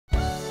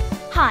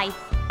Hi,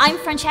 I'm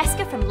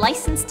Francesca from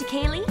Licensed to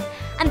Ceilidh,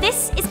 and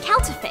this is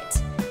Kelta Fit,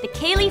 the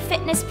Ceilidh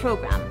fitness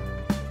programme.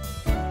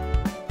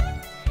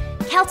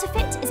 Kelta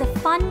Fit is a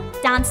fun,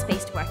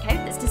 dance-based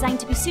workout that's designed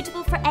to be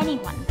suitable for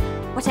anyone,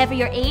 whatever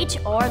your age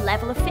or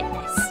level of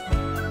fitness.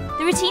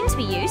 The routines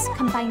we use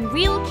combine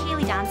real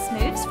Ceilidh dance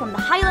moves from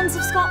the highlands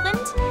of Scotland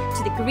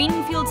to the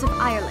green fields of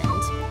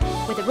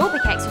Ireland, with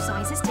aerobic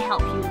exercises to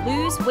help you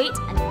lose weight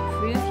and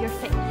improve your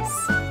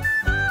fitness.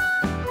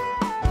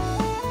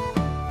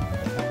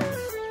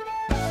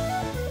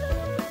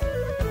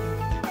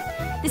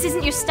 This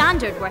isn't your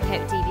standard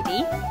workout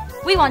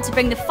DVD. We want to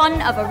bring the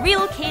fun of a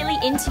real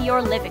Ceilidh into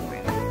your living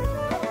room.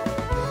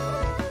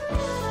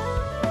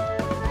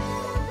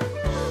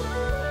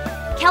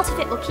 Kelta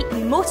Fit will keep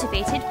you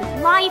motivated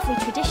with lively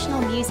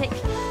traditional music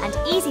and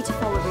easy to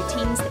follow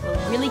routines that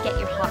will really get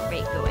your heart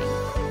rate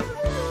going.